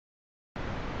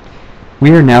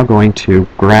we are now going to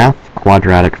graph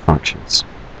quadratic functions.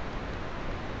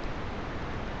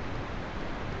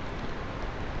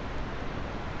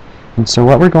 And so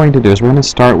what we're going to do is we're going to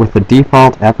start with the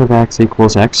default f of x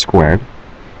equals x squared,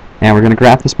 and we're going to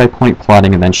graph this by point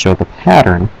plotting and then show the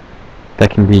pattern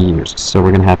that can be used. So we're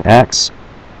going to have x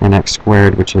and x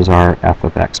squared, which is our f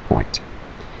of x point.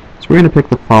 So we're going to pick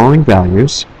the following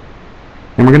values,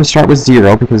 and we're going to start with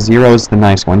 0 because 0 is the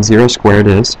nice one. 0 squared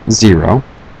is 0.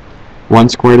 1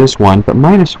 squared is 1, but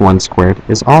minus 1 squared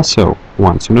is also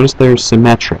 1. So notice they're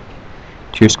symmetric.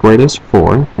 2 squared is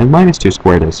 4, and minus 2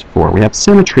 squared is 4. We have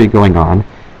symmetry going on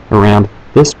around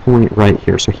this point right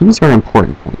here. So he's our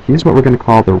important point. He's what we're going to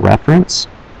call the reference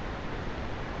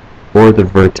or the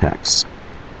vertex.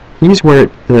 He's where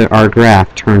our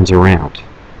graph turns around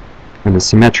and is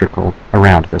symmetrical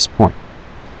around this point.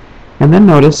 And then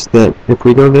notice that if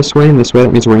we go this way and this way,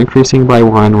 that means we're increasing by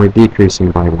 1, we're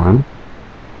decreasing by 1.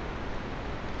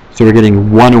 So we're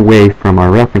getting 1 away from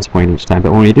our reference point each time.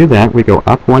 But when we do that, we go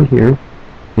up 1 here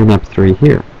and up 3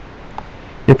 here.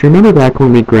 If you remember back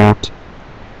when we graphed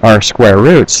our square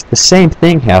roots, the same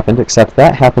thing happened, except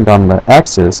that happened on the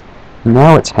x's.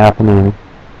 Now it's happening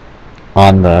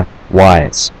on the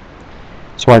y's.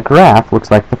 So our graph looks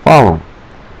like the following.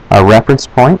 Our reference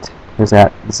point is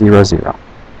at 0, 0.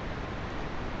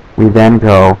 We then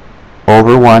go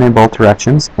over 1 in both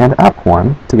directions and up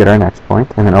 1 to get our next point,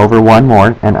 and then over 1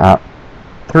 more and up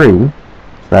 3. So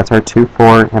that's our 2,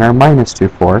 4 and our minus 2,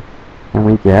 4, and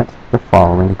we get the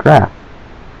following graph.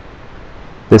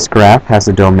 This graph has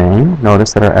a domain.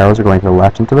 Notice that our arrows are going to the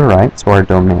left and to the right, so our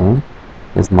domain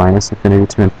is minus infinity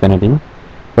to infinity.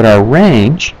 But our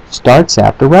range starts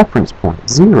at the reference point,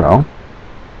 0,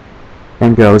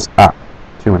 and goes up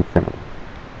to infinity.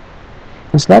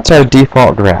 And so that's our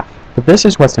default graph. But this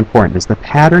is what's important, is the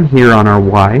pattern here on our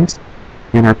y's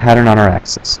and our pattern on our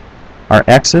x's. Our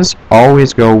x's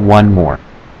always go 1 more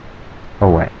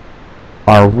away.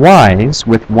 Our y's,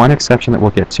 with one exception that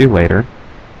we'll get to later,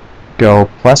 go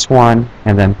 +1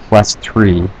 and then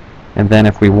 +3. And then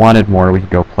if we wanted more, we could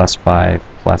go +5,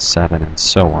 +7, and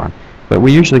so on. But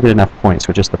we usually get enough points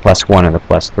with just the +1 and the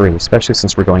 +3, especially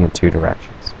since we're going in 2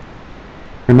 directions.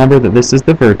 Remember that this is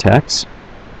the vertex,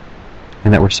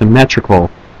 and that we're symmetrical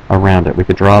around it. We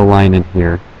could draw a line in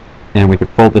here, and we could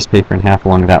fold this paper in half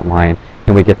along that line,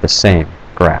 and we get the same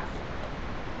graph.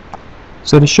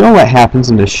 So to show what happens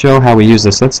and to show how we use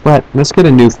this, let's get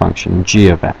a new function, g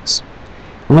of x.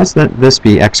 And let's let this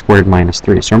be x squared minus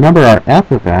 3. So remember, our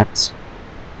f of x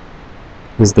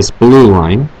is this blue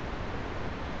line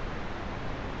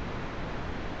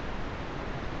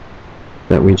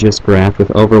that we just graphed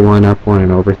with over 1, up 1,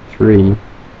 and over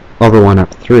 1,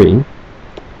 up 3.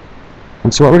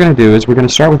 And so what we're going to do is we're going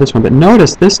to start with this one, but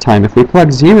notice this time if we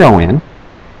plug 0 in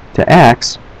to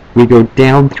x, we go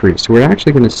down 3. So we're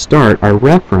actually going to start our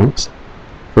reference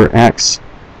for x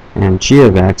and g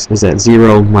of x is at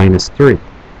 0, minus 3.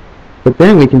 But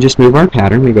then we can just move our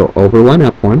pattern. We go over 1,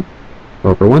 up 1,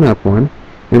 over 1, up 1,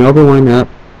 and over 1, up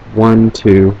 1,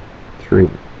 2, 3.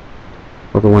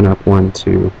 Over 1, up 1,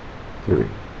 2, 3.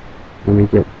 And we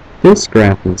get this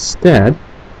graph instead,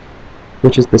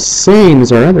 which is the same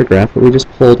as our other graph, but we just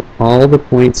pulled all the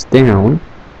points down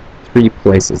 3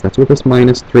 places. That's what this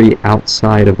minus 3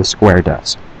 outside of the square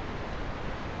does.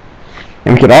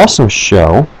 And we could also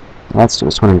show, let's do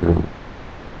this one in green,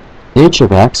 h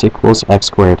of x equals x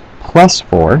squared plus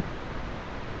 4,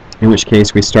 in which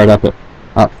case we start up at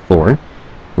up 4, and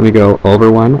we go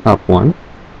over 1, up 1,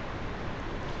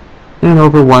 and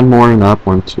over 1 more and up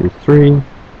 1, 2, 3.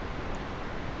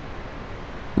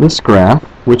 This graph,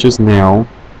 which is now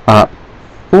up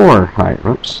 4 higher,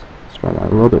 oops, let's try that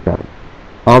a little bit better.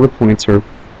 All the points are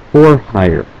 4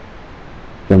 higher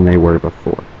than they were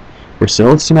before. We're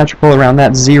still symmetrical around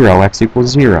that 0, x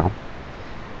equals 0,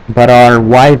 but our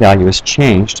y value has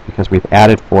changed because we've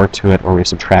added 4 to it or we've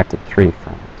subtracted 3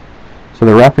 from it. So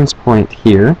the reference point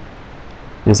here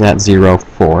is at 0,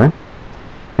 4.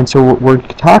 And so we're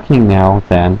talking now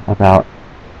then about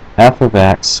f of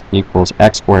x equals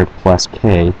x squared plus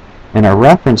k, and our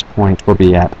reference point will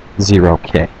be at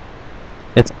 0k.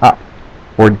 It's up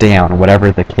or down,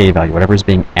 whatever the k value, whatever is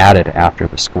being added after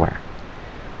the square.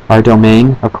 Our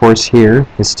domain, of course, here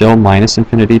is still minus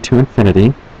infinity to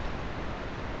infinity.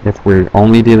 If we're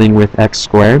only dealing with x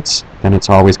squareds, then it's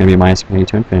always going to be minus infinity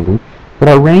to infinity. But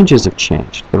our ranges have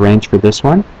changed. The range for this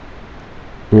one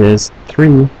is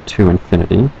 3 to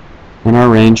infinity, and our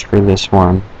range for this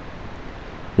one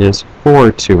is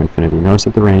 4 to infinity. Notice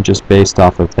that the range is based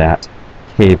off of that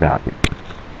k value.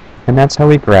 And that's how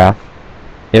we graph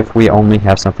if we only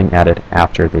have something added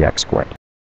after the x squared.